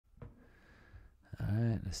All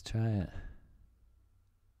right, let's try it.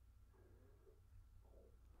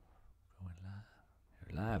 Going live.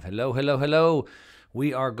 You're live. Hello, hello, hello.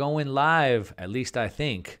 We are going live, at least I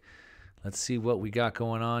think. Let's see what we got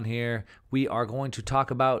going on here. We are going to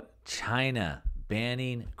talk about China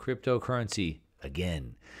banning cryptocurrency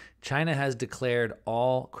again. China has declared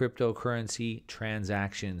all cryptocurrency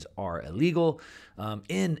transactions are illegal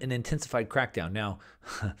in an intensified crackdown. Now,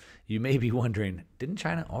 you may be wondering, didn't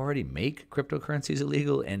China already make cryptocurrencies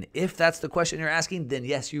illegal? And if that's the question you're asking, then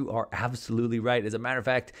yes, you are absolutely right. As a matter of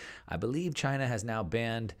fact, I believe China has now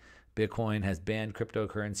banned Bitcoin, has banned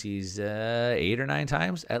cryptocurrencies 8 or 9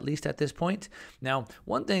 times, at least at this point. Now,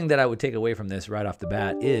 one thing that I would take away from this right off the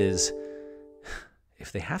bat is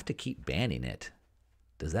if they have to keep banning it,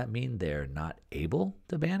 does that mean they're not able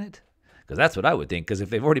to ban it? Because that's what I would think. Because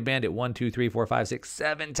if they've already banned it 1, 2, 3, 4, 5, 6,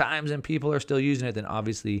 7 times and people are still using it, then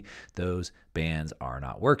obviously those bans are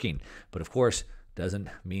not working. But of course, doesn't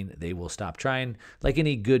mean they will stop trying. Like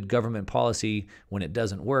any good government policy, when it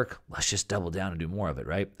doesn't work, let's just double down and do more of it,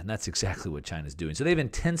 right? And that's exactly what China's doing. So they've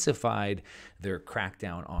intensified their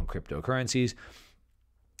crackdown on cryptocurrencies.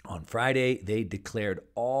 On Friday, they declared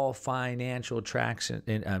all financial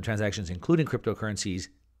transactions, including cryptocurrencies,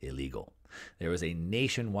 illegal. There was a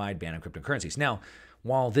nationwide ban on cryptocurrencies. Now,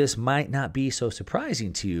 while this might not be so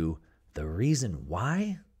surprising to you, the reason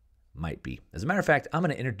why might be. As a matter of fact, I'm going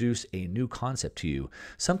to introduce a new concept to you,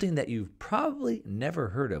 something that you've probably never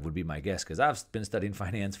heard of would be my guess, because I've been studying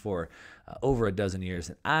finance for over a dozen years,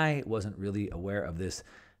 and I wasn't really aware of this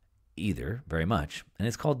either very much. And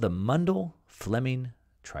it's called the Mundell-Fleming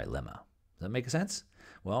trilemma. Does that make sense?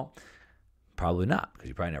 Well, probably not, because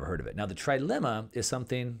you probably never heard of it. Now, the trilemma is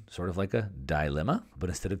something sort of like a dilemma, but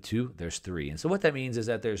instead of 2, there's 3. And so what that means is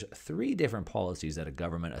that there's 3 different policies that a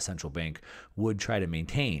government, a central bank, would try to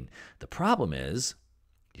maintain. The problem is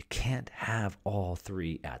you can't have all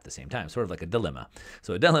 3 at the same time, sort of like a dilemma.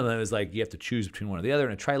 So a dilemma is like you have to choose between one or the other,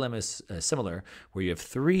 and a trilemma is similar, where you have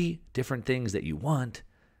 3 different things that you want,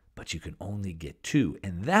 but you can only get 2.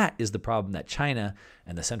 And that is the problem that China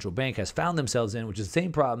and the central bank has found themselves in, which is the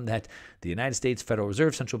same problem that the United States Federal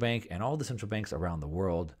Reserve Central Bank and all the central banks around the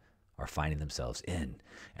world are finding themselves in.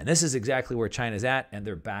 And this is exactly where China's at, and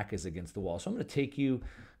their back is against the wall. So I'm going to take you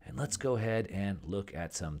and let's go ahead and look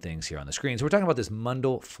at some things here on the screen. So we're talking about this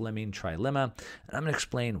Mundell-Fleming trilemma, and I'm going to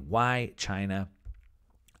explain why China,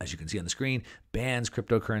 as you can see on the screen, bans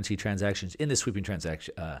cryptocurrency transactions in this sweeping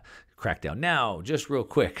transaction crackdown. Now, just real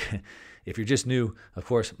quick, if you're just new, of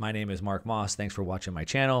course, my name is Mark Moss. Thanks for watching my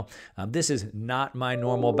channel. This is not my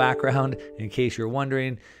normal background, in case you're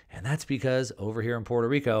wondering, and that's because over here in Puerto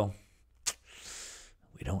Rico,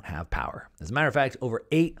 we don't have power. As a matter of fact, over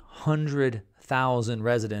 800,000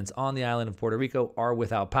 residents on the island of Puerto Rico are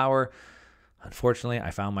without power. Unfortunately,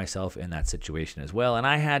 I found myself in that situation as well, and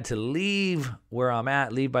I had to leave where I'm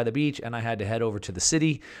at, leave by the beach, and I had to head over to the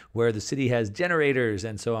city where the city has generators,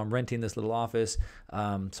 and so I'm renting this little office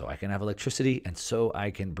so I can have electricity and so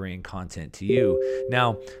I can bring content to you.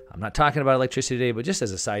 Now, I'm not talking about electricity today, but just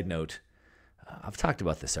as a side note, I've talked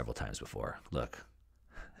about this several times before. Look,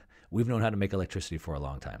 we've known how to make electricity for a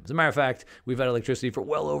long time. As a matter of fact, we've had electricity for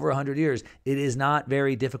well over 100 years. It is not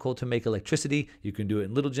very difficult to make electricity. You can do it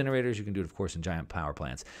in little generators. You can do it, of course, in giant power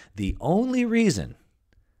plants. The only reason,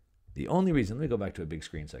 let me go back to a big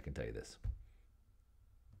screen so I can tell you this.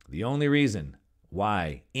 The only reason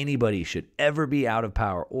why anybody should ever be out of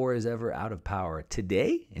power or is ever out of power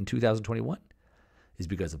today in 2021 is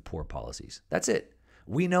because of poor policies. That's it.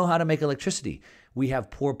 We know how to make electricity. We have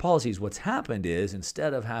poor policies. What's happened is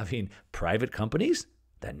instead of having private companies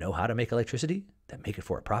that know how to make electricity, that make it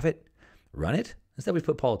for a profit, run it, instead we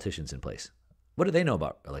put politicians in place. What do they know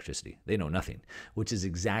about electricity? They know nothing, which is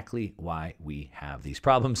exactly why we have these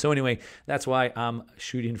problems. So anyway, that's why I'm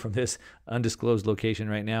shooting from this undisclosed location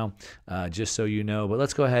right now, just so you know. But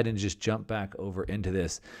let's go ahead and just jump back over into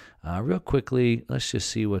this real quickly. Let's just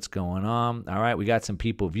see what's going on. All right, we got some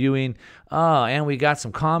people viewing. Oh, and we got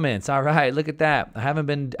some comments. All right, look at that. I haven't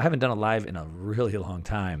done a live in a really long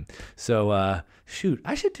time. So shoot,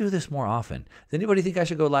 I should do this more often. Does anybody think I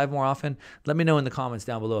should go live more often? Let me know in the comments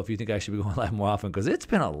down below if you think I should be going live more often, because it's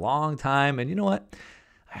been a long time. And you know what?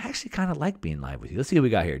 I actually kind of like being live with you. Let's see what we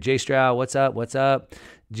got here. Jay Stroud, what's up? What's up?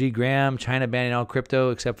 G. Graham, China banning all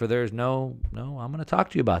crypto except for theirs. No, I'm going to talk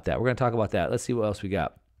to you about that. We're going to talk about that. Let's see what else we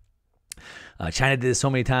got. China did this so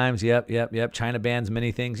many times. Yep. China bans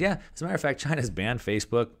many things. Yeah, as a matter of fact, China's banned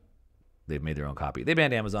Facebook. They've made their own copy. They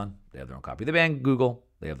banned Amazon. They have their own copy. They banned Google.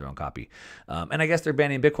 They have their own copy. And I guess they're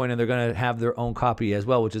banning Bitcoin, and they're going to have their own copy as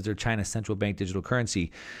well, which is their China central bank digital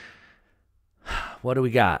currency. What do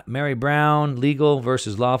we got? Mary Brown, legal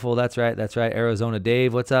versus lawful. That's right. That's right. Arizona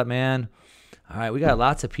Dave, what's up, man? All right, we got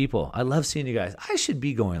lots of people. I love seeing you guys. I should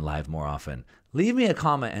be going live more often. Leave me a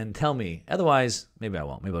comment and tell me. Otherwise, maybe I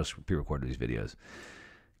won't. Maybe I'll just pre-record these videos.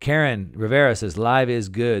 Karen Rivera says, live is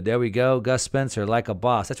good. There we go. Gus Spencer, like a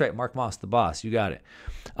boss. That's right. Mark Moss, the boss. You got it.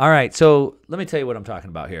 All right, so let me tell you what I'm talking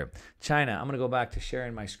about here. China. I'm going to go back to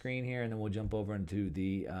sharing my screen here, and then we'll jump over into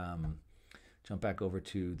the back over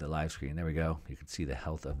to the live screen. There we go. You can see the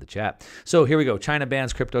health of the chat. So here we go. China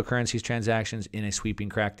bans cryptocurrencies transactions in a sweeping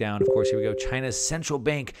crackdown. Of course, here we go. China's central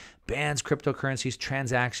bank bans cryptocurrencies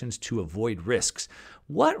transactions to avoid risks.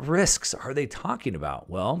 What risks are they talking about?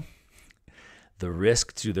 Well, the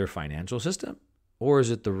risk to their financial system, or is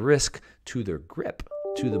it the risk to their grip,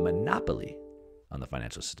 to the monopoly on the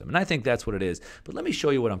financial system? And I think that's what it is. But let me show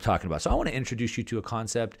you what I'm talking about. So I want to introduce you to a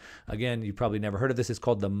concept. Again, you probably never heard of this. It's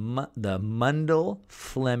called the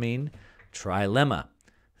Mundell-Fleming trilemma.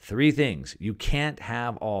 3 things. You can't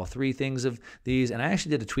have all 3 things of these. And I actually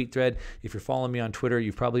did a tweet thread. If you're following me on Twitter,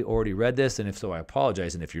 you've probably already read this. And if so, I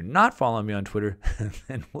apologize. And if you're not following me on Twitter,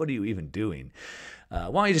 then what are you even doing? Why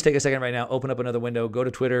don't you just take a second right now, open up another window, go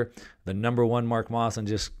to Twitter, the #1 Mark Moss, and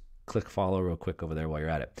just click follow real quick over there while you're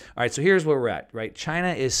at it. All right, so here's where we're at, right?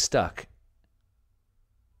 China is stuck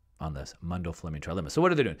on this Mundell-Fleming trilemma. So what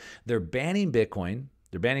are they doing? They're banning Bitcoin.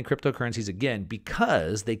 They're banning cryptocurrencies again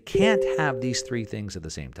because they can't have these 3 things at the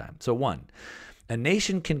same time. So 1, a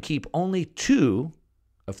nation can keep only 2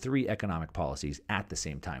 of 3 economic policies at the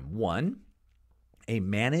same time. 1, a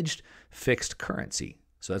managed fixed currency.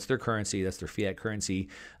 So that's their currency. That's their fiat currency.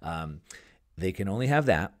 They can only have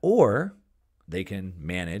that, or they can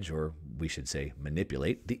manage, or we should say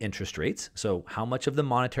manipulate, the interest rates. So how much of the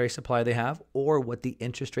monetary supply they have, or what the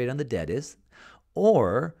interest rate on the debt is,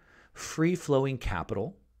 or free-flowing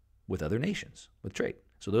capital with other nations, with trade.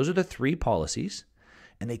 So those are the 3 policies,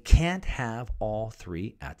 and they can't have all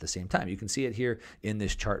 3 at the same time. You can see it here in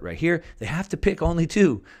this chart right here. They have to pick only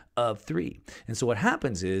 2 of 3. And so what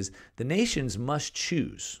happens is the nations must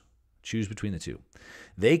choose between the 2.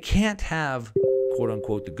 They can't have, quote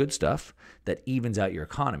unquote, the good stuff that evens out your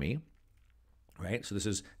economy, right? So this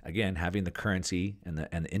is, again, having the currency and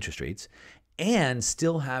the interest rates, and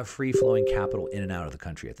still have free-flowing capital in and out of the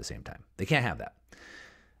country at the same time. They can't have that.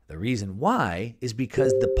 The reason why is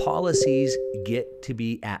because the policies get to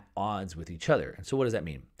be at odds with each other. And so what does that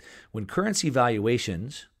mean? When currency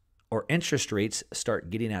valuations or interest rates start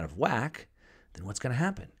getting out of whack, then what's going to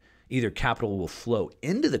happen? Either capital will flow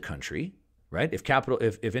into the country, right? If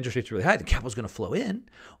interest rates are really high, the capital is going to flow in,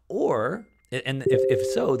 or, and if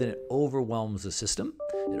so, then it overwhelms the system.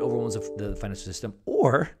 It overwhelms the financial system,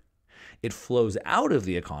 or it flows out of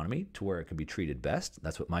the economy to where it can be treated best.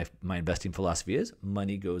 That's what my investing philosophy is.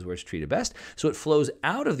 Money goes where it's treated best. So it flows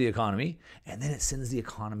out of the economy, and then it sends the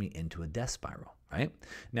economy into a death spiral, right?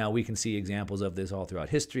 Now, we can see examples of this all throughout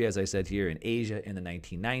history. As I said here, in Asia in the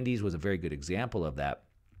 1990s was a very good example of that.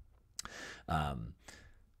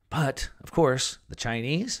 But, of course, the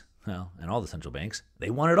Chinese, well, and all the central banks,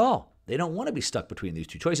 they want it all. They don't want to be stuck between these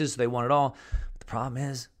 2 choices. So they want it all. But the problem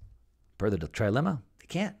is, per the trilemma, they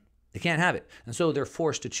can't. They can't have it. And so they're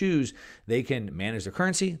forced to choose. They can manage their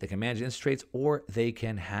currency, they can manage interest rates, or they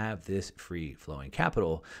can have this free-flowing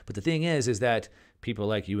capital. But the thing is that people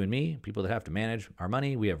like you and me, people that have to manage our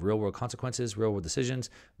money, we have real-world consequences, real-world decisions,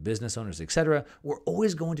 business owners, etc. We're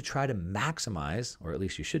always going to try to maximize, or at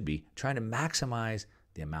least you should be, trying to maximize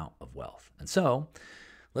the amount of wealth. And so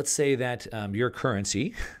let's say that your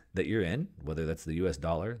currency that you're in, whether that's the US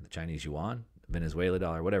dollar, the Chinese yuan, Venezuela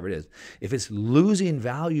dollar, whatever it is, if it's losing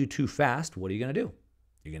value too fast, what are you going to do?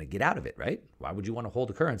 You're going to get out of it, right? Why would you want to hold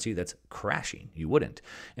a currency that's crashing? You wouldn't.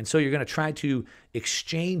 And so you're going to try to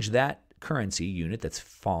exchange that currency unit that's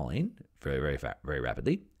falling very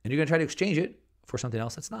rapidly, and you're going to try to exchange it for something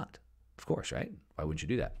else that's not. Of course, right? Why wouldn't you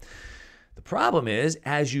do that? The problem is,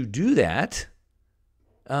 as you do that,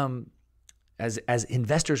 as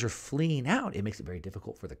investors are fleeing out, it makes it very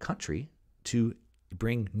difficult for the country to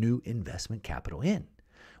bring new investment capital in.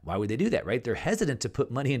 Why would they do that, right? They're hesitant to put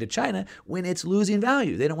money into China when it's losing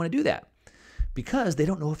value. They don't want to do that because they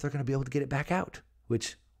don't know if they're going to be able to get it back out,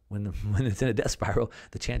 which when it's in a death spiral,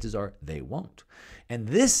 the chances are they won't. And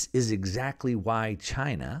this is exactly why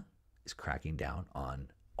China is cracking down on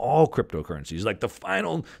all cryptocurrencies, like the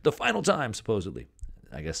final time, supposedly.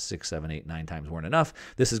 I guess 6, 7, 8, 9 times weren't enough.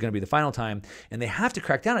 This is going to be the final time. And they have to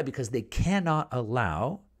crack down on it because they cannot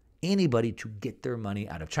allow anybody to get their money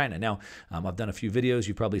out of China. Now, I've done a few videos.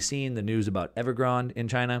 You've probably seen the news about Evergrande in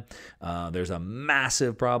China. There's a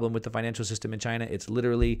massive problem with the financial system in China. It's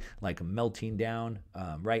literally like melting down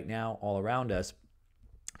right now all around us.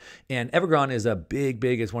 And Evergrande is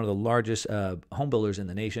it's one of the largest home builders in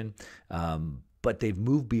the nation. But they've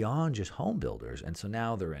moved beyond just home builders. And so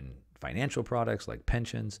now they're in financial products like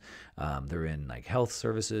pensions. They're in like health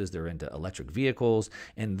services. They're into electric vehicles,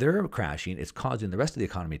 and they're crashing. It's causing the rest of the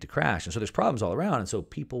economy to crash. And so there's problems all around. And so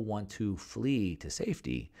people want to flee to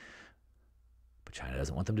safety, but China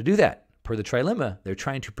doesn't want them to do that. Per the trilemma, they're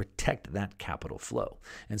trying to protect that capital flow.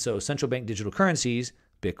 And so central bank digital currencies,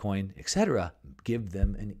 Bitcoin, etc., give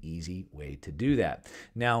them an easy way to do that.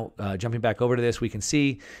 Now, jumping back over to this, we can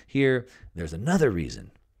see here, there's another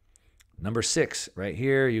reason. Number 6, right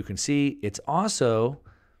here, you can see it's also,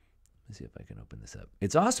 let's see if I can open this up.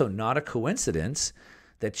 It's also not a coincidence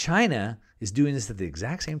that China is doing this at the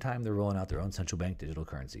exact same time they're rolling out their own central bank digital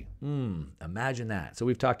currency. Imagine that. So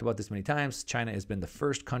we've talked about this many times. China has been the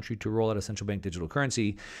first country to roll out a central bank digital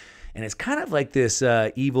currency. And it's kind of like this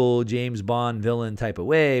evil James Bond villain type of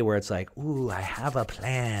way where it's like, ooh, I have a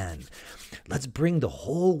plan. Let's bring the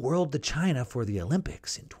whole world to China for the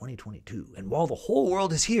Olympics in 2022. And while the whole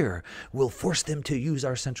world is here, we'll force them to use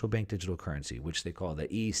our central bank digital currency, which they call the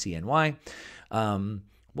ECNY.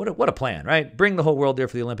 What a plan, right? Bring the whole world there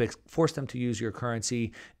for the Olympics, force them to use your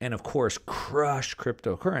currency, and of course, crush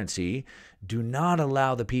cryptocurrency. Do not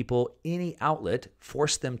allow the people any outlet,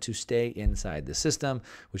 force them to stay inside the system,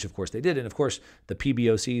 which of course they did. And of course, the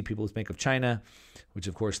PBOC, People's Bank of China, which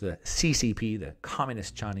of course the CCP, the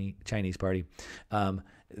Communist Chinese Party,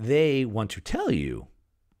 they want to tell you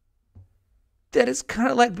that it's kind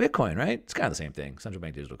of like Bitcoin, right? It's kind of the same thing, central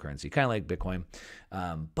bank digital currency, kind of like Bitcoin,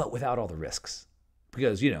 but without all the risks.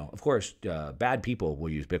 Because, of course, bad people will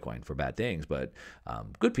use Bitcoin for bad things, but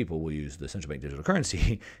good people will use the central bank digital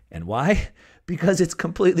currency. And why? Because it's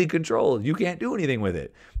completely controlled. You can't do anything with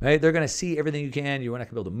it, right? They're going to see everything you can. You're not going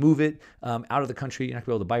to be able to move it out of the country. You're not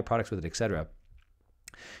going to be able to buy products with it, et cetera.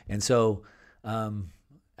 And so,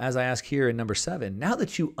 as I ask here in number 7, now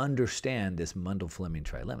that you understand this Mundell-Fleming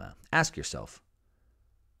trilemma, ask yourself,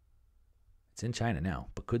 it's in China now,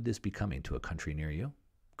 but could this be coming to a country near you?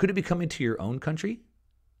 Could it be coming to your own country?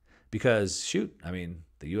 Because, shoot,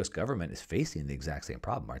 the U.S. government is facing the exact same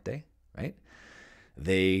problem, aren't they? Right?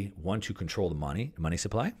 They want to control the money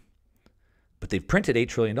supply, but they've printed $8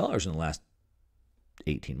 trillion in the last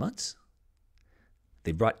 18 months.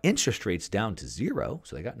 They brought interest rates down to 0,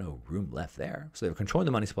 so they got no room left there. So they're controlling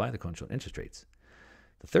the money supply, they're controlling interest rates.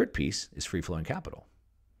 The third piece is free-flowing capital.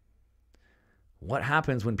 What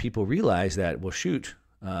happens when people realize that, well, shoot,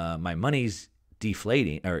 my money's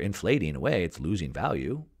deflating or inflating away, it's losing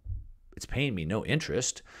value, it's paying me no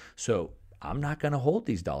interest, so I'm not going to hold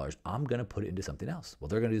these dollars, I'm going to put it into something else. Well,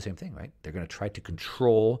 they're going to do the same thing, right? They're going to try to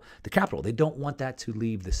control the capital. They don't want that to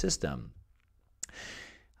leave the system.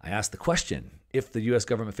 I asked the question, if the U.S.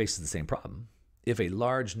 government faces the same problem, if a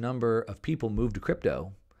large number of people move to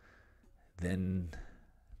crypto, then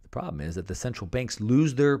the problem is that the central banks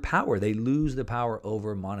lose their power. They lose the power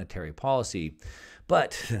over monetary policy.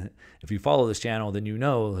 But if you follow this channel, then you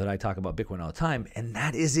know that I talk about Bitcoin all the time. And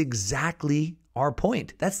that is exactly our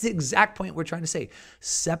point. That's the exact point we're trying to say.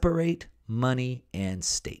 Separate money and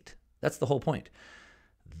state. That's the whole point.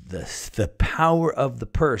 The power of the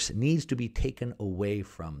purse needs to be taken away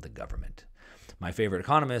from the government. My favorite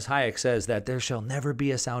economist, Hayek, says that there shall never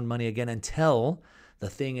be a sound money again until the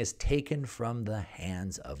thing is taken from the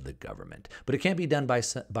hands of the government. But it can't be done by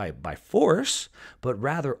force, but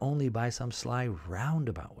rather only by some sly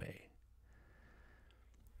roundabout way.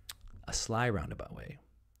 A sly roundabout way.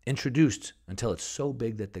 Introduced until it's so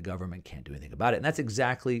big that the government can't do anything about it. And that's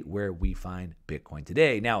exactly where we find Bitcoin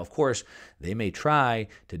today. Now, of course, they may try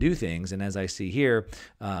to do things. And as I see here,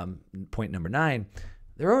 point number 9,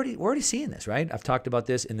 we're already seeing this, right? I've talked about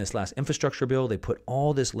this in this last infrastructure bill. They put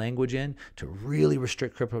all this language in to really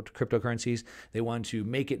restrict cryptocurrencies. They want to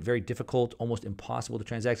make it very difficult, almost impossible to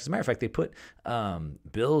transact. As a matter of fact, they put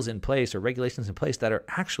bills in place or regulations in place that are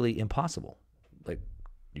actually impossible. Like,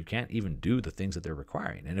 you can't even do the things that they're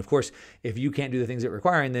requiring. And of course, if you can't do the things they're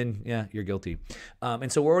requiring, then yeah, you're guilty.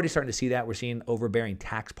 And so we're already starting to see that. We're seeing overbearing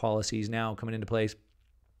tax policies now coming into place.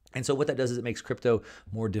 And so what that does is it makes crypto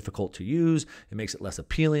more difficult to use. It makes it less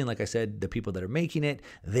appealing. Like I said, the people that are making it,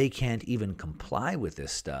 they can't even comply with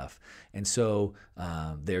this stuff. And so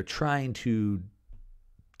they're trying to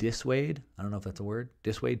dissuade, I don't know if that's a word,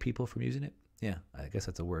 dissuade people from using it. Yeah, I guess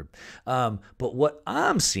that's a word. But what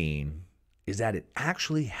I'm seeing is that it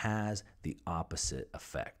actually has the opposite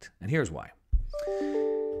effect. And here's why.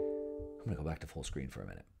 I'm going to go back to full screen for a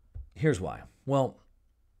minute. Here's why. Well,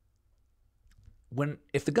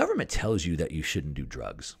 if the government tells you that you shouldn't do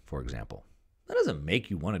drugs, for example, that doesn't make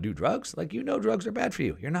you want to do drugs. Like, drugs are bad for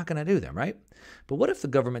you. You're not going to do them, right? But what if the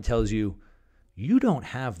government tells you you don't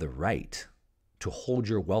have the right to hold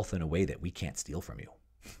your wealth in a way that we can't steal from you.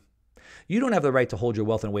 You don't have the right to hold your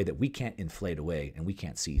wealth in a way that we can't inflate away and we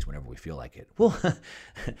can't seize whenever we feel like it. Well,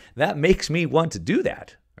 that makes me want to do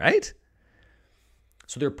that, right?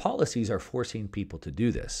 So their policies are forcing people to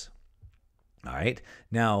do this. All right.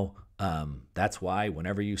 Now, that's why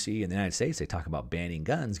whenever you see in the United States, they talk about banning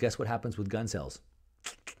guns, guess what happens with gun sales?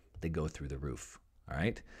 They go through the roof. All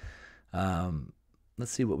right.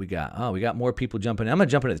 Let's see what we got. Oh, we got more people jumping in. I'm going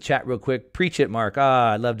to jump into the chat real quick. Preach it, Mark.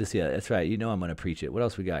 I'd love to see it. That's right. You know I'm going to preach it. What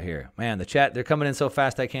else we got here? Man, the chat, they're coming in so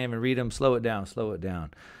fast I can't even read them. Slow it down. Slow it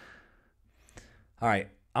down. All right.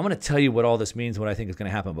 I'm going to tell you what all this means, what I think is going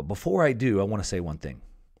to happen. But before I do, I want to say one thing.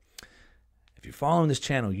 If you're following this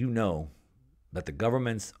channel, you know that the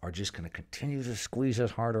governments are just going to continue to squeeze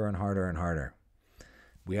us harder and harder and harder.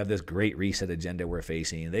 We have this great reset agenda we're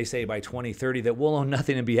facing. They say by 2030 that we'll own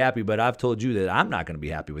nothing and be happy, but I've told you that I'm not going to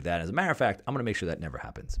be happy with that. As a matter of fact, I'm going to make sure that never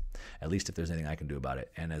happens, at least if there's anything I can do about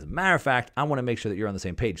it. And as a matter of fact, I want to make sure that you're on the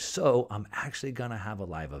same page. So I'm actually going to have a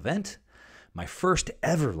live event, my first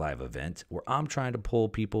ever live event, where I'm trying to pull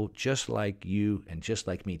people just like you and just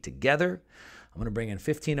like me together. I'm going to bring in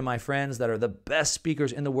 15 of my friends that are the best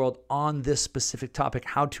speakers in the world on this specific topic,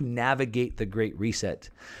 how to navigate the Great Reset.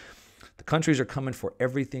 The countries are coming for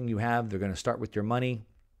everything you have. They're going to start with your money.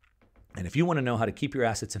 And if you want to know how to keep your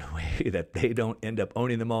assets in a way that they don't end up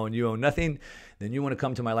owning them all and you own nothing, then you want to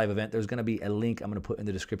come to my live event. There's going to be a link I'm going to put in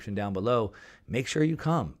the description down below. Make sure you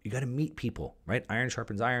come. You got to meet people, right? Iron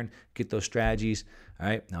sharpens iron. Get those strategies. All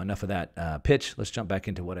right. Now, enough of that pitch. Let's jump back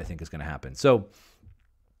into what I think is going to happen. So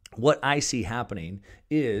what I see happening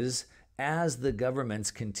is, as the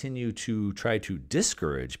governments continue to try to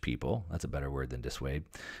discourage people, that's a better word than dissuade,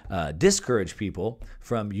 discourage people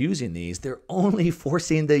from using these, they're only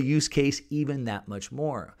forcing the use case even that much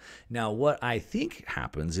more. Now, what I think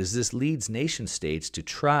happens is this leads nation states to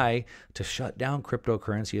try to shut down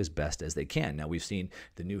cryptocurrency as best as they can. Now, we've seen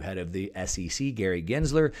the new head of the SEC, Gary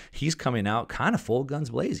Gensler, he's coming out kind of full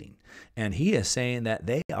guns blazing. And he is saying that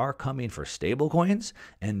they are coming for stable coins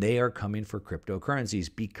and they are coming for cryptocurrencies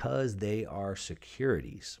because they are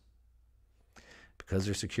securities. Because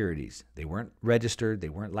they're securities. They weren't registered. They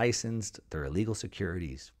weren't licensed. They're illegal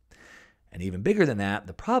securities. And even bigger than that,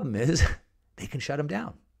 the problem is they can shut them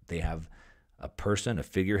down. They have a person, a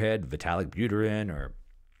figurehead, Vitalik Buterin or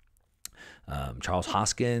Charles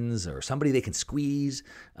Hoskins or somebody they can squeeze,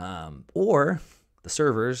 or the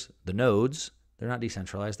servers, the nodes. They're not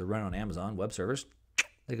decentralized. They're run on Amazon web servers.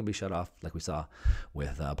 They can be shut off like we saw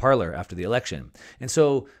with Parler after the election. And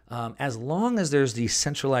so as long as there's these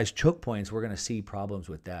centralized choke points, we're going to see problems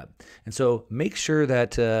with that. And so make sure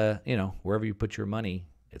that, wherever you put your money,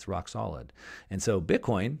 it's rock solid. And so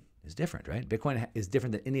Bitcoin is different, right? Bitcoin is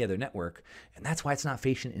different than any other network. And that's why it's not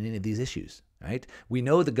facing any of these issues, right? We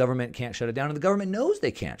know the government can't shut it down, and the government knows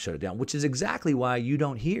they can't shut it down, which is exactly why you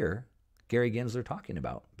don't hear Gary Gensler talking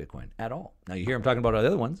about Bitcoin at all. Now you hear him talking about all the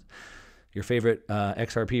other ones. Your favorite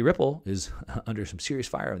XRP Ripple is under some serious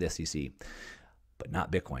fire of the SEC, but not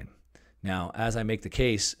Bitcoin. Now, as I make the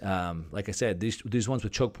case, like I said, these ones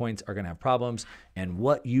with choke points are going to have problems, and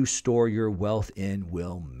what you store your wealth in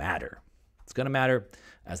will matter. It's going to matter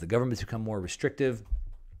as the governments become more restrictive.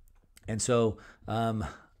 And so,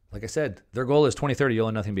 like I said, their goal is 2030, you'll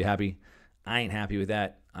own nothing, be happy. I ain't happy with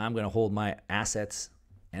that. I'm going to hold my assets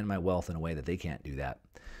and my wealth in a way that they can't do that.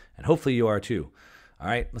 And hopefully you are too. All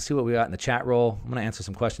right, let's see what we got in the chat roll. I'm going to answer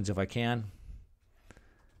some questions if I can.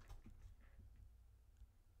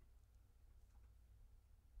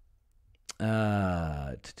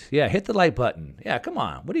 Yeah, hit the like button. Yeah, come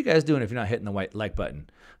on. What are you guys doing if you're not hitting the like button?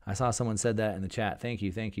 I saw someone said that in the chat. Thank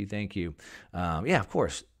you, thank you, thank you. Yeah, of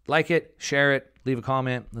course. Like it, share it, leave a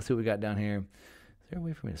comment. Let's see what we got down here. Is there a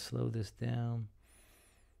way for me to slow this down?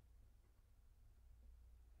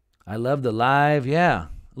 I love the live. Yeah,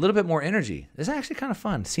 a little bit more energy. It's actually kind of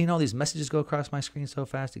fun. Seeing all these messages go across my screen so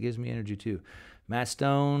fast, it gives me energy too. Matt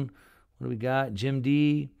Stone, what do we got? Jim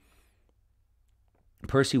D.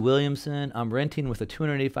 Percy Williamson, I'm renting with a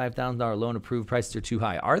 $285,000 loan approved. Prices are too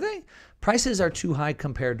high. Are they? Prices are too high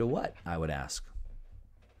compared to what, I would ask?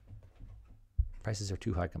 Prices are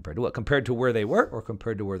too high compared to what? Compared to where they were, or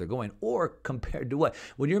compared to where they're going, or compared to what?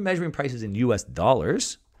 When you're measuring prices in US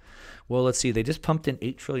dollars, well, let's see, they just pumped in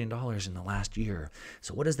 $8 trillion in the last year.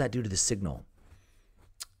 So what does that do to the signal?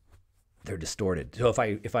 They're distorted. So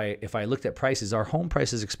if I looked at prices, are home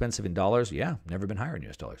prices expensive in dollars? Yeah, never been higher in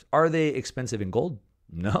US dollars. Are they expensive in gold?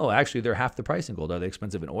 No, actually, they're half the price in gold. Are they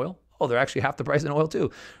expensive in oil? Oh, they're actually half the price in oil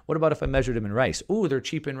too. What about if I measured them in rice? Oh, they're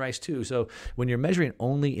cheap in rice too. So when you're measuring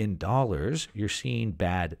only in dollars, you're seeing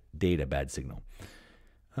bad data, bad signal.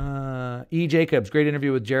 E. Jacobs, great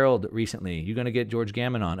interview with Gerald recently. You going to get George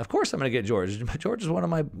Gammon on? Of course I'm going to get George. George is one of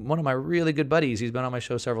my really good buddies. He's been on my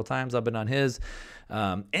show several times. I've been on his.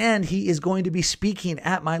 And he is going to be speaking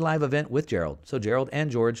at my live event with Gerald. So Gerald and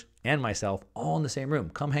George and myself all in the same room.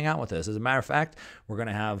 Come hang out with us. As a matter of fact, we're going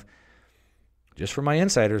to have, just for my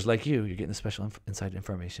insiders like you're getting the special inside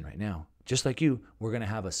information right now. Just like you, we're going to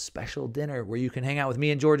have a special dinner where you can hang out with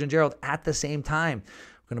me and George and Gerald at the same time.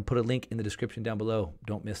 I'm going to put a link in the description down below.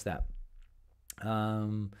 Don't miss that.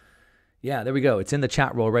 Yeah, there we go. It's in the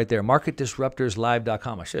chat roll right there.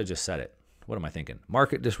 MarketDisruptorsLive.com. I should have just said it. What am I thinking?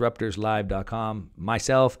 MarketDisruptorsLive.com.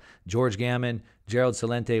 Myself, George Gammon, Gerald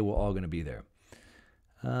Celente, we're all going to be there.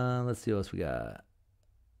 Let's see what else we got.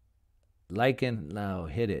 Lycan, no,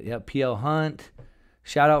 hit it. Yep, PL Hunt.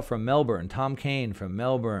 Shout out from Melbourne. Tom Kane from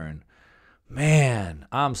Melbourne. Man,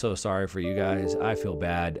 I'm so sorry for you guys. I feel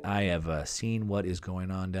bad. I have seen what is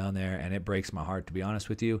going on down there, and it breaks my heart, to be honest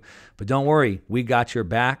with you. But don't worry, we got your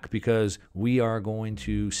back because we are going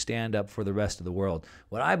to stand up for the rest of the world.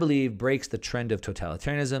 What I believe breaks the trend of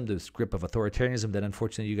totalitarianism, the grip of authoritarianism that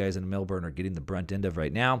unfortunately you guys in Melbourne are getting the brunt end of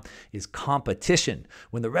right now, is competition.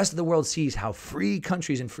 When the rest of the world sees how free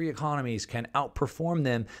countries and free economies can outperform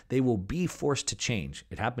them, they will be forced to change.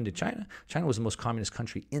 It happened to China. China was the most communist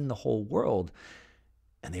country in the whole world.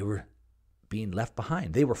 And they were being left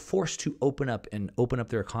behind. They were forced to open up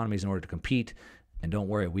their economies in order to compete. And don't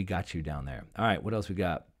worry, we got you down there. All right, what else we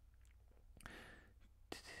got?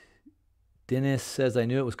 Dennis says, I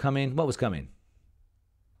knew it was coming. What was coming?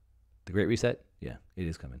 The Great Reset? Yeah, it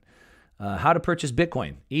is coming. How to purchase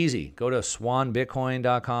Bitcoin. Easy. Go to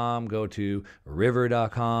swanbitcoin.com, go to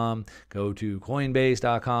river.com, go to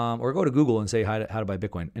coinbase.com, or go to Google and say how to buy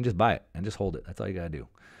Bitcoin and just buy it and just hold it. That's all you got to do.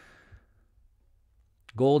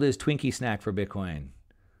 Gold is Twinkie snack for Bitcoin.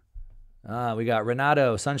 We got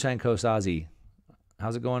Renato, Sunshine Coast Aussie.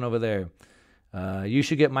 How's it going over there? You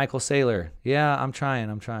should get Michael Saylor. Yeah, I'm trying.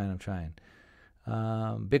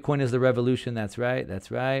 Bitcoin is the revolution. That's right.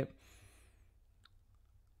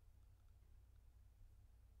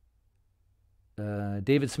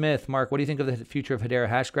 David Smith, Mark, what do you think of the future of Hedera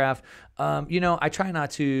Hashgraph? I try not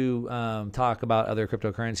to talk about other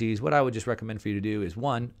cryptocurrencies. What I would just recommend for you to do is,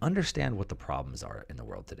 one, understand what the problems are in the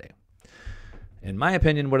world today. In my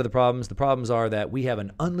opinion, what are the problems? The problems are that we have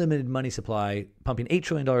an unlimited money supply pumping $8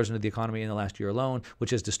 trillion into the economy in the last year alone, which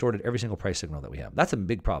has distorted every single price signal that we have. That's a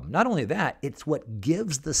big problem. Not only that, it's what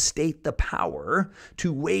gives the state the power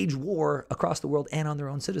to wage war across the world and on their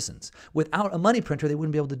own citizens. Without a money printer, they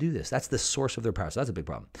wouldn't be able to do this. That's the source of their power. So that's a big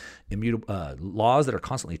problem. Immutable laws that are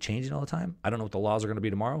constantly changing all the time. I don't know what the laws are going to be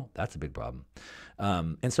tomorrow. That's a big problem.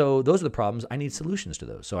 And so those are the problems. I need solutions to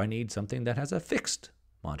those. So I need something that has a fixed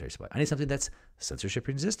monetary supply. I need something that's censorship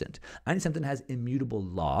resistant. I need something that has immutable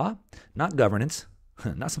law, not governance,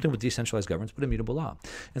 not something with decentralized governance, but immutable law.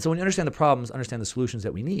 And so when you understand the problems, understand the solutions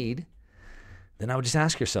that we need, then I would just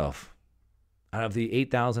ask yourself, out of the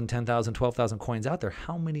 8,000, 10,000, 12,000 coins out there,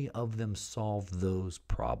 how many of them solve those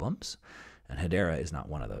problems? And Hedera is not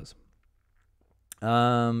one of those.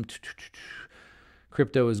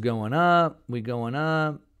 Crypto is going up. We going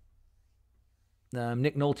up.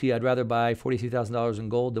 Nick Nolte, I'd rather buy $43,000 in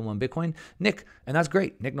gold than one Bitcoin. Nick, and that's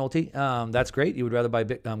great. Nick Nolte, that's great. You would rather buy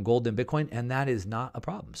gold than Bitcoin, and that is not a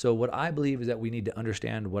problem. So what I believe is that we need to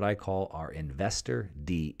understand what I call our investor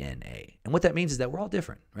DNA. And what that means is that we're all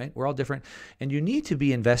different, right? We're all different. And you need to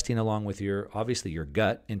be investing along with obviously your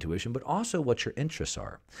gut intuition, but also what your interests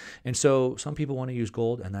are. And so some people want to use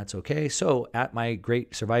gold, and that's okay. So at my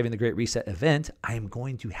Surviving the Great Reset event, I am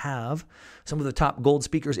going to have some of the top gold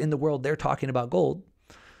speakers in the world. They're talking about gold.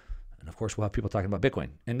 And of course, we'll have people talking about Bitcoin.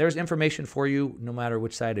 And there's information for you no matter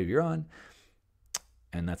which side you're on.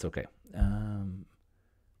 And that's okay.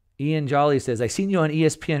 Ian Jolly says, I seen you on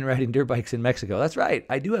ESPN riding dirt bikes in Mexico. That's right.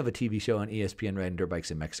 I do have a TV show on ESPN riding dirt bikes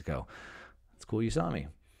in Mexico. It's cool you saw me.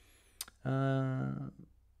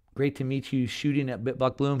 Great to meet you shooting at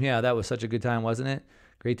Bitblock Bloom. Yeah, that was such a good time, wasn't it?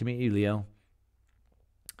 Great to meet you, Leo.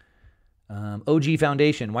 OG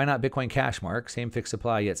Foundation, why not Bitcoin Cash, Mark? Same fixed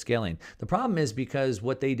supply, yet scaling. The problem is because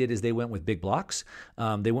what they did is they went with big blocks.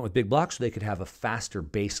 They went with big blocks so they could have a faster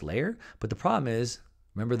base layer. But the problem is,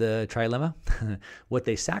 remember the trilemma? What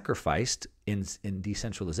they sacrificed in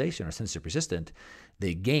decentralization or censorship resistant,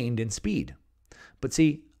 they gained in speed. But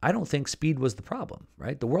see, I don't think speed was the problem,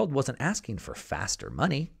 right? The world wasn't asking for faster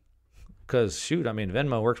money. Because shoot, I mean,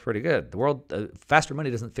 Venmo works pretty good. The world, faster money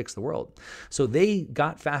doesn't fix the world. So they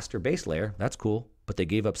got faster base layer. That's cool. But they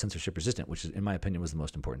gave up censorship resistant, which is, in my opinion, was the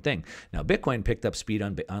most important thing. Now, Bitcoin picked up speed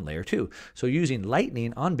on layer 2. So using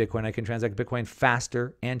Lightning on Bitcoin, I can transact Bitcoin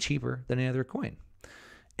faster and cheaper than any other coin.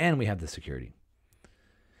 And we have the security.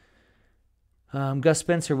 Gus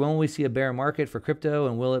Spencer, when will we see a bear market for crypto,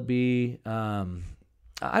 and will it be?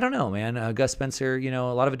 I don't know, man. Gus Spencer,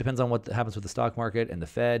 a lot of it depends on what happens with the stock market and the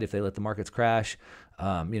Fed. If they let the markets crash,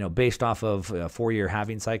 based off of 4-year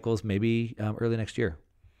halving cycles, maybe early next year.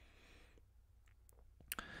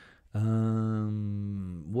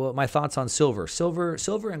 Well, my thoughts on silver.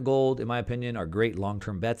 Silver and gold, in my opinion, are great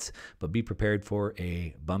long-term bets, but be prepared for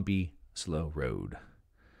a bumpy, slow road.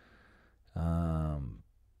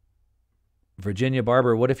 Virginia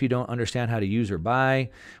Barber, what if you don't understand how to use or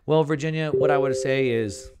buy? Well, Virginia, what I would say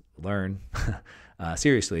is learn.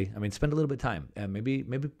 Seriously, spend a little bit of time. Maybe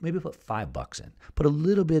put $5 in. Put a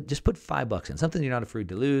little bit, just put $5 in. Something you're not afraid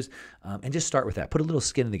to lose, and just start with that. Put a little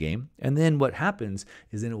skin in the game, and then what happens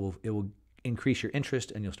is then it will increase your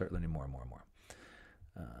interest, and you'll start learning more and more and more.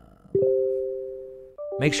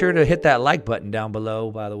 Make sure to hit that like button down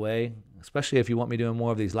below, by the way, especially if you want me doing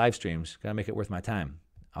more of these live streams. Gotta make it worth my time.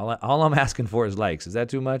 All I'm asking for is likes. Is that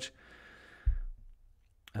too much?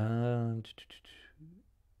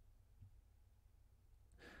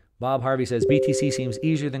 Bob Harvey says, BTC seems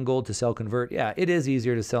easier than gold to sell convert. Yeah, it is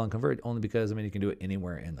easier to sell and convert only because, you can do it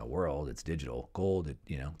anywhere in the world. It's digital. Gold,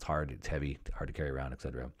 it's hard, it's heavy, hard to carry around,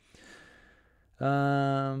 etc.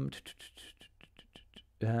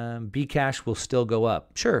 Bcash will still go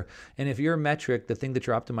up. Sure. And if your metric, the thing that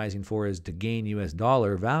you're optimizing for is to gain US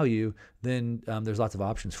dollar value, then there's lots of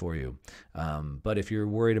options for you. But if you're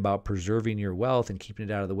worried about preserving your wealth and keeping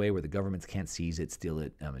it out of the way where the governments can't seize it, steal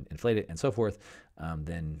it, inflate it, and so forth,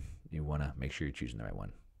 then you want to make sure you're choosing the right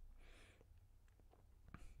one.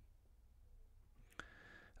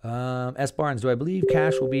 S. Barnes, do I believe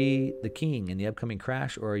cash will be the king in the upcoming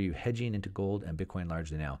crash, or are you hedging into gold and Bitcoin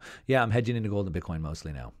largely now? Yeah, I'm hedging into gold and Bitcoin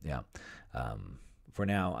mostly now. Yeah. For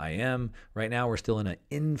now, I am. Right now, we're still in an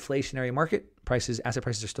inflationary market. Asset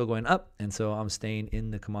prices are still going up, and so I'm staying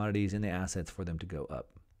in the commodities, in the assets for them to go up.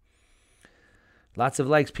 Lots of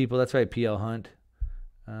likes, people. That's right, PL Hunt.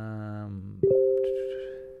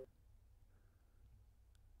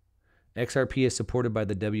 XRP is supported by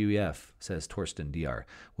the WEF, says Torsten DR,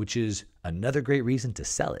 which is another great reason to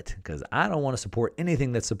sell it, because I don't want to support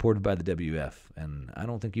anything that's supported by the WEF, and I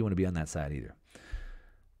don't think you want to be on that side either.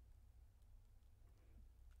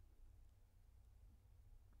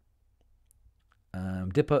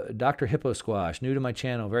 Dr. Hippo Squash, new to my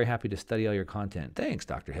channel, very happy to study all your content. Thanks,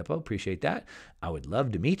 Dr. Hippo, appreciate that. I would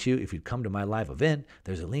love to meet you if you'd come to my live event.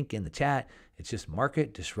 There's a link in the chat. It's just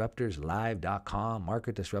marketdisruptorslive.com,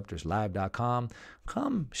 marketdisruptorslive.com.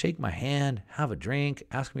 Come shake my hand, have a drink,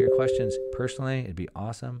 ask me your questions personally. It'd be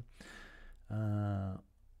awesome.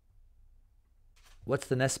 What's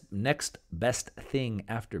the next best thing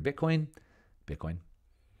after Bitcoin? Bitcoin.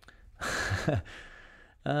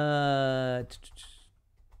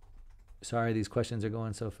 Sorry, these questions are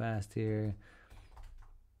going so fast here.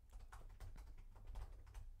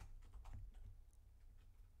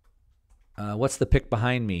 What's the pic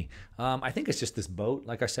behind me? I think it's just this boat.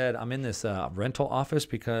 Like I said, I'm in this rental office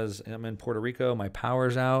because I'm in Puerto Rico. My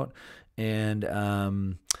power's out, and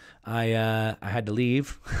I had to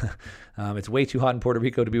leave. It's way too hot in Puerto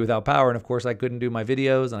Rico to be without power, and of course I couldn't do my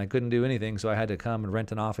videos and I couldn't do anything, so I had to come and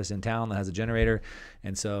rent an office in town that has a generator,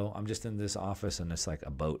 and so I'm just in this office, and it's like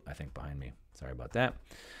a boat, I think, behind me. Sorry about that.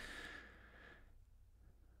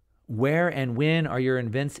 Where and when are your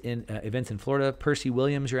events in Florida? Percy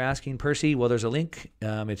Williams, you're asking. Percy, well, there's a link.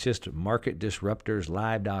 It's just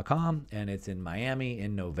marketdisruptorslive.com, and it's in Miami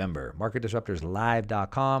in November.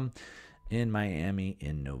 Marketdisruptorslive.com in Miami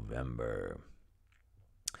in November.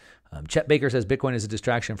 Chet Baker says Bitcoin is a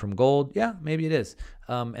distraction from gold. Yeah, maybe it is.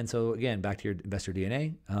 And so again, back to your investor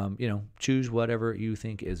DNA, choose whatever you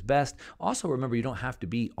think is best. Also, remember, you don't have to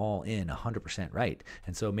be all in 100% right.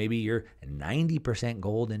 And so maybe you're 90%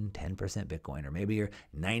 gold and 10% Bitcoin, or maybe you're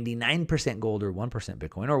 99% gold or 1%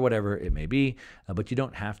 Bitcoin, or whatever it may be. But you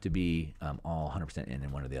don't have to be all 100% in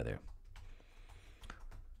one or the other.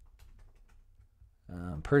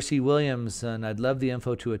 Percy Williams, and I'd love the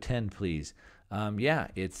info to attend, please. Yeah,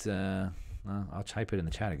 it's, I'll type it in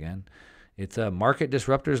the chat again. It's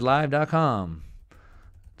marketdisruptorslive.com.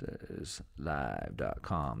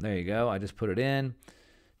 Live.com. There you go. I just put it in.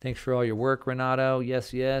 Thanks for all your work, Renato.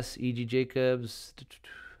 Yes, yes. E.G. Jacobs.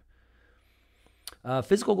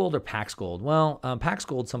 Physical gold or Pax gold? Well, Pax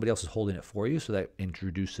gold, somebody else is holding it for you, so that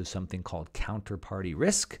introduces something called counterparty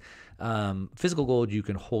risk. Physical gold, you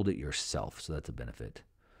can hold it yourself, so that's a benefit.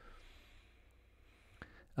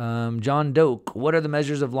 John Doak, what are the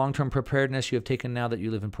measures of long-term preparedness you have taken now that you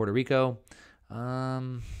live in Puerto Rico?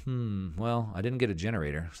 Well, I didn't get a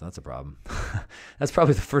generator, so that's a problem. That's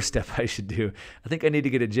probably the first step I should do. I think I need to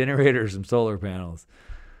get a generator or some solar panels.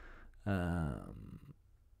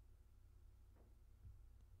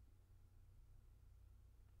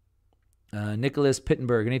 Nicholas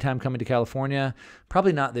Pittenberg, anytime coming to California?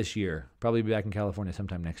 Probably not this year. Probably be back in California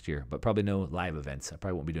sometime next year, but probably no live events. I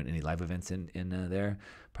probably won't be doing any live events in there.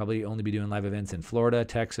 Probably only be doing live events in Florida,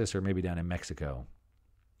 Texas, or maybe down in Mexico.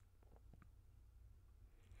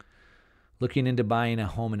 Looking into buying a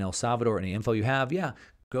home in El Salvador. Any info you have? Yeah,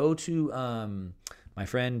 go to my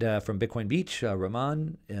friend from Bitcoin Beach,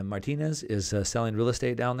 Ramon Martinez, is selling real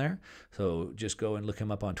estate down there. So just go and look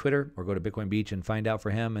him up on Twitter or go to Bitcoin Beach and find out for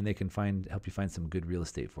him, and they can help you find some good real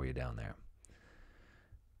estate for you down there.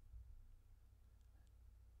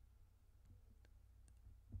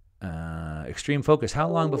 Extreme focus. How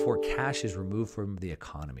long before cash is removed from the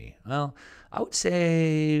economy? Well, I would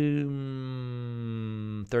say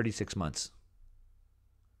 36 months.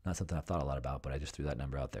 Not something I've thought a lot about, but I just threw that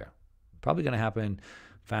number out there. Probably going to happen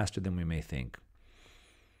faster than we may think.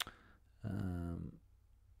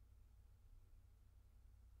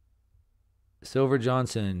 Silver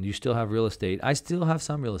Johnson, you still have real estate? I still have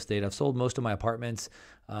some real estate. I've sold most of my apartments.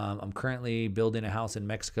 I'm currently building a house in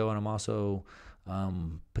Mexico, and I'm also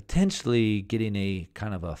potentially getting a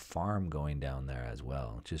kind of a farm going down there as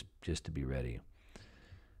well, just to be ready.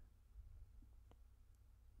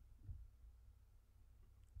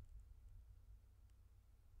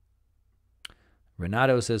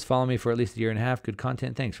 Renato says, follow me for at least a year and a half. Good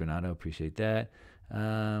content. Thanks, Renato. Appreciate that.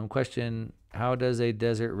 Question, how does a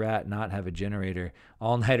desert rat not have a generator?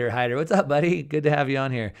 All-nighter hider. What's up, buddy? Good to have you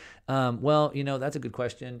on here. Well, that's a good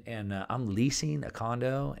question. And I'm leasing a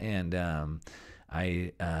condo, and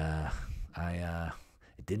I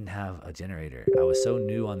didn't have a generator. I was so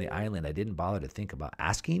new on the island, I didn't bother to think about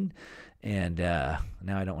asking, and now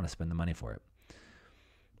I don't want to spend the money for it.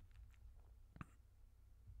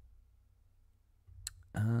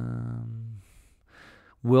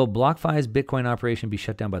 Will BlockFi's Bitcoin operation be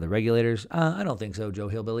shut down by the regulators? I don't think so, Joe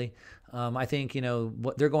Hillbilly. I think,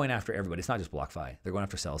 what they're going after everybody. It's not just BlockFi. They're going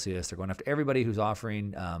after Celsius. They're going after everybody who's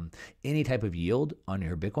offering any type of yield on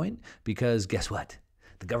your Bitcoin, because guess what?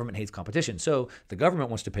 The government hates competition. So the government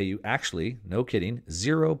wants to pay you, actually, no kidding,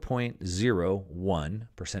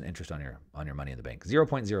 0.01% interest on your money in the bank.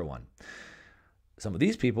 0.01. Some of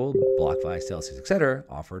these people, BlockFi, Celsius, etc.,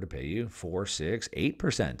 offer to pay you 4, 6,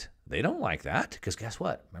 8%. They don't like that, because guess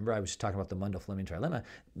what? Remember I was talking about the Mundell-Fleming trilemma?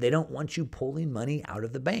 They don't want you pulling money out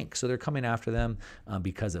of the bank. So they're coming after them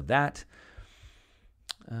because of that.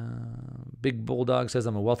 Big Bulldog says,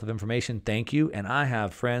 I'm a wealth of information. Thank you. And I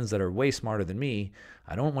have friends that are way smarter than me.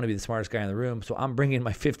 I don't want to be the smartest guy in the room, so I'm bringing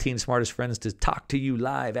my 15 smartest friends to talk to you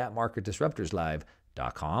live at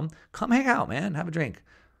marketdisruptorslive.com. Come hang out, man. Have a drink.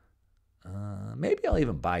 Maybe I'll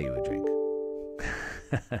even buy you a drink.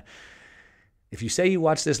 If you say you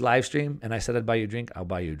watch this live stream and I said I'd buy you a drink, I'll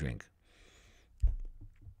buy you a drink.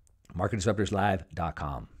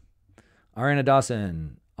 MarketDisruptorsLive.com. Ariana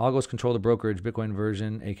Dawson, Algos control the brokerage, Bitcoin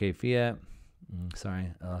version, aka fiat.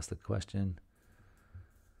 Sorry, I lost the question.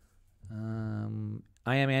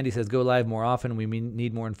 I am Andy says, go live more often. We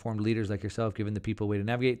need more informed leaders like yourself, giving the people a way to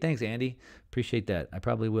navigate. Thanks, Andy. Appreciate that. I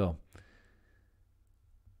probably will.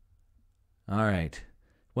 All right.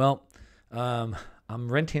 Well, I'm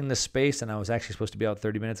renting this space, and I was actually supposed to be out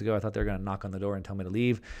 30 minutes ago. I thought they were going to knock on the door and tell me to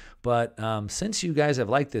leave. But since you guys have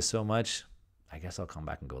liked this so much, I guess I'll come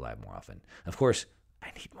back and go live more often. Of course, I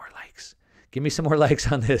need more likes. Give me some more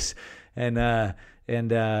likes on this. And yeah,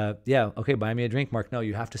 okay, buy me a drink, Mark. No,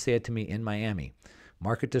 you have to say it to me in Miami.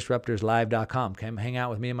 MarketDisruptorsLive.com. Come hang out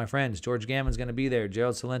with me and my friends. George Gammon's going to be there.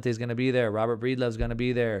 Gerald Salente is going to be there. Robert Breedlove's going to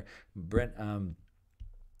be there. Brent's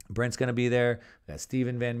going to be there. We got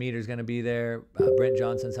Stephen Van Meter's going to be there. Brent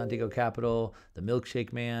Johnson, Santiago Capital, the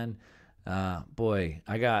Milkshake Man. We're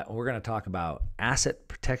going to talk about asset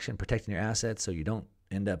protection, protecting your assets so you don't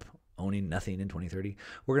end up owning nothing in 2030.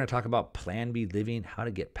 We're going to talk about Plan B living, how to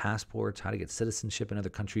get passports, how to get citizenship in other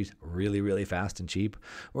countries really, really fast and cheap.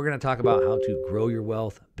 We're going to talk about how to grow your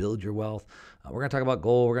wealth, build your wealth. We're going to talk about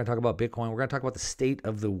gold. We're going to talk about Bitcoin. We're going to talk about the state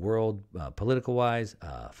of the world, political-wise,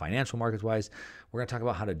 financial markets-wise. We're going to talk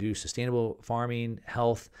about how to do sustainable farming,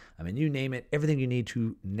 health. I mean, you name it, everything you need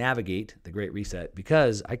to navigate the Great Reset,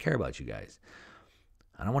 because I care about you guys.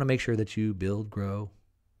 And I want to make sure that you build, grow,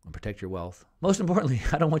 and protect your wealth. Most importantly,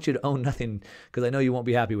 I don't want you to own nothing, because I know you won't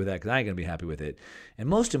be happy with that, because I ain't going to be happy with it. And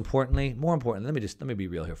more importantly, let me be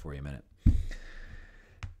real here for you a minute.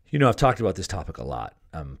 I've talked about this topic a lot,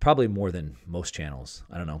 probably more than most channels.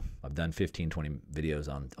 I don't know. I've done 15, 20 videos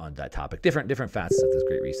on that topic, different facets of this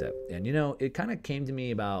Great Reset. And, it kind of came to me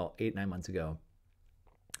about 8, 9 months ago,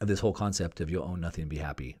 of this whole concept of you'll own nothing and be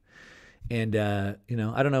happy. And I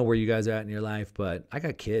don't know where you guys are at in your life, but I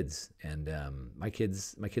got kids, and my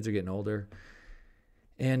kids are getting older.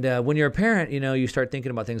 And when you're a parent, you start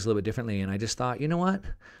thinking about things a little bit differently. And I just thought, you know what?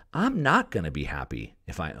 I'm not going to be happy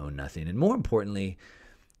if I own nothing. And more importantly,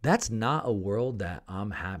 that's not a world that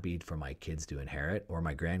I'm happy for my kids to inherit or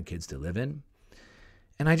my grandkids to live in.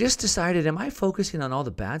 And I just decided, am I focusing on all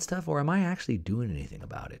the bad stuff, or am I actually doing anything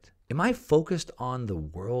about it? Am I focused on the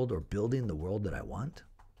world or building the world that I want?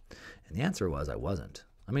 And the answer was I wasn't.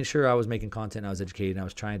 I mean, sure, I was making content, I was educating, I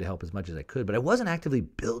was trying to help as much as I could, but I wasn't actively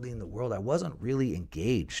building the world. I wasn't really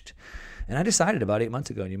engaged. And I decided about 8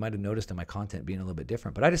 months ago, and you might have noticed in my content being a little bit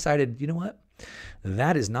different, but I decided, you know what?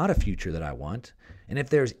 That is not a future that I want. And if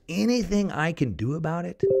there's anything I can do about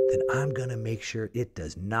it, then I'm going to make sure it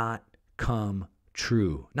does not come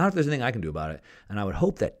true. Not if there's anything I can do about it. And I would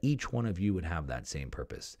hope that each one of you would have that same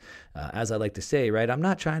purpose. As I like to say, right, I'm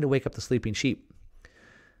not trying to wake up the sleeping sheep.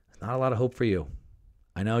 There's not a lot of hope for you.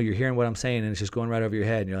 I know you're hearing what I'm saying, and it's just going right over your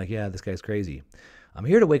head, and you're like, yeah, this guy's crazy. I'm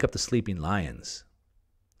here to wake up the sleeping lions.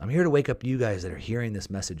 I'm here to wake up you guys that are hearing this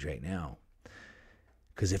message right now.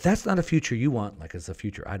 Because if that's not a future you want, like it's a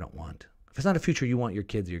future I don't want, if it's not a future you want your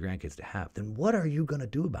kids or your grandkids to have, then what are you going to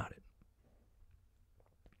do about it?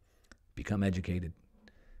 Become educated,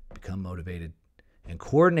 become motivated, and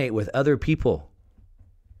coordinate with other people,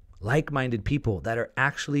 like-minded people that are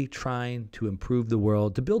actually trying to improve the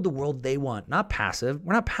world, to build the world they want. Not passive.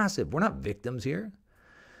 We're not passive. We're not victims here.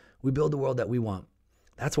 We build the world that we want.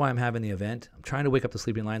 That's why I'm having the event. I'm trying to wake up the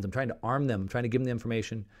sleeping lions. I'm trying to arm them. I'm trying to give them the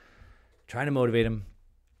information, trying to motivate them.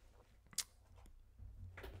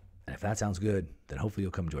 And if that sounds good, then hopefully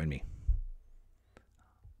you'll come join me.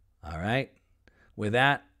 All right. With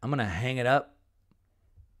that, I'm going to hang it up.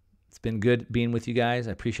 It's been good being with you guys.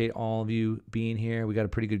 I appreciate all of you being here. We got a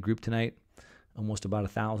pretty good group tonight. Almost about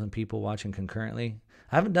 1,000 people watching concurrently.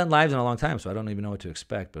 I haven't done lives in a long time, so I don't even know what to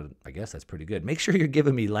expect, but I guess that's pretty good. Make sure you're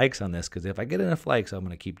giving me likes on this, because if I get enough likes, I'm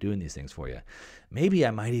going to keep doing these things for you. Maybe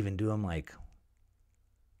I might even do them like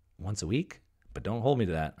once a week, but don't hold me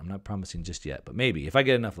to that. I'm not promising just yet, but maybe if I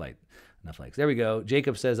get enough likes. There we go.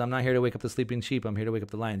 Jacob says, I'm not here to wake up the sleeping sheep. I'm here to wake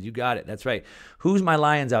up the lions. You got it. That's right. Who's my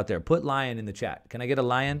lions out there? Put lion in the chat. Can I get a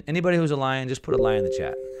lion? Anybody who's a lion, just put a lion in the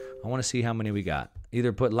chat. I want to see how many we got.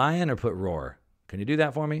 Either put lion or put roar. Can you do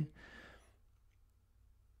that for me?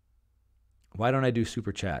 Why don't I do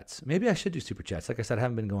super chats? Maybe I should do super chats. Like I said, I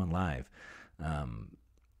haven't been going live.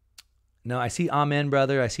 No, I see amen,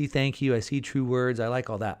 brother. I see thank you. I see true words. I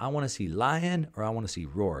like all that. I want to see lion or I want to see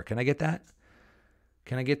roar. Can I get that?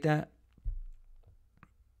 Can I get that?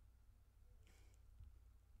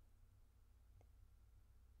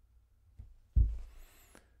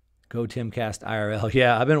 Go Timcast IRL.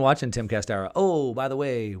 Yeah, I've been watching Timcast IRL. Oh, by the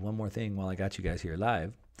way, one more thing while I got you guys here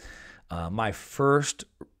live. My first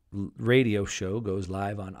radio show goes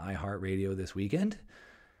live on iHeartRadio this weekend.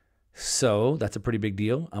 So that's a pretty big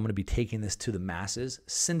deal. I'm going to be taking this to the masses,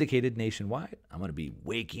 syndicated nationwide. I'm going to be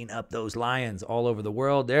waking up those lions all over the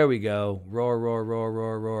world. There we go. Roar, roar, roar,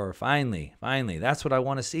 roar, roar. Finally. That's what I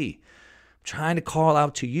want to see. I'm trying to call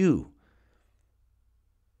out to you,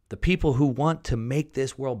 the people who want to make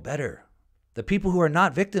this world better, the people who are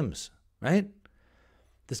not victims, right?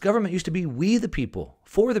 This government used to be we the people,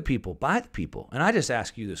 for the people, by the people. And I just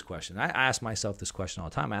ask you this question. I ask myself this question all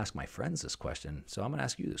the time. I ask my friends this question. So I'm going to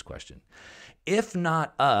ask you this question. If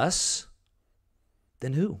not us,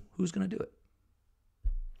 then who? Who's going to do it?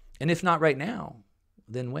 And if not right now,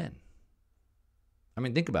 then when? I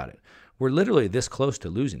mean, think about it. We're literally this close to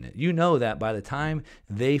losing it. You know that by the time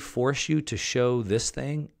they force you to show this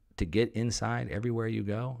thing, to get inside everywhere you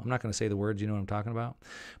go. I'm not going to say the words, you know what I'm talking about.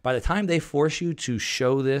 By the time they force you to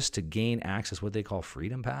show this to gain access, what they call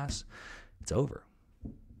Freedom Pass, it's over.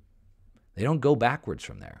 They don't go backwards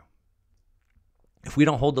from there. If we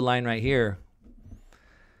don't hold the line right here,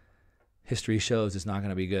 history shows it's not going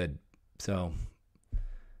to be good. So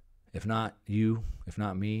if not you, if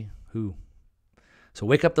not me, who? So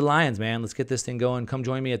wake up the lions, man. Let's get this thing going. Come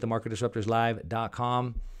join me at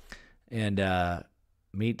themarketdisruptorslive.com and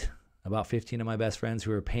meet about 15 of my best friends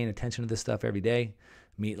who are paying attention to this stuff every day.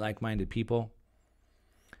 Meet like-minded people.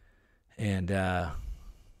 And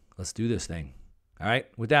let's do this thing. All right?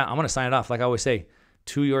 With that, I'm going to sign it off. Like I always say,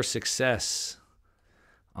 to your success,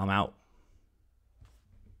 I'm out.